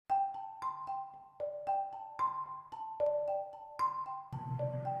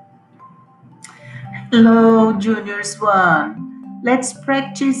Hello, Juniors I. Let's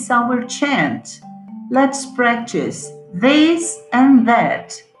practice our chant. Let's practice this and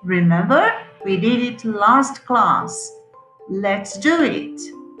that. Remember, we did it last class. Let's do it.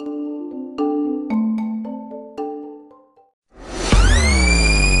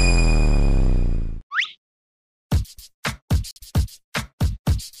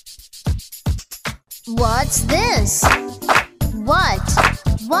 What's this? What?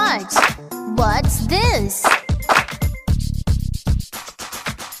 What's this?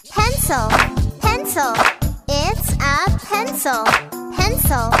 Pencil. It's a pencil.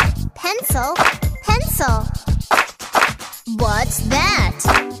 Pencil. What's that?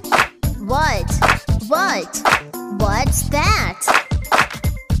 What's that?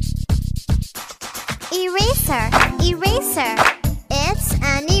 Eraser. It's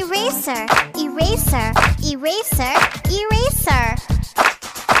an eraser. Eraser.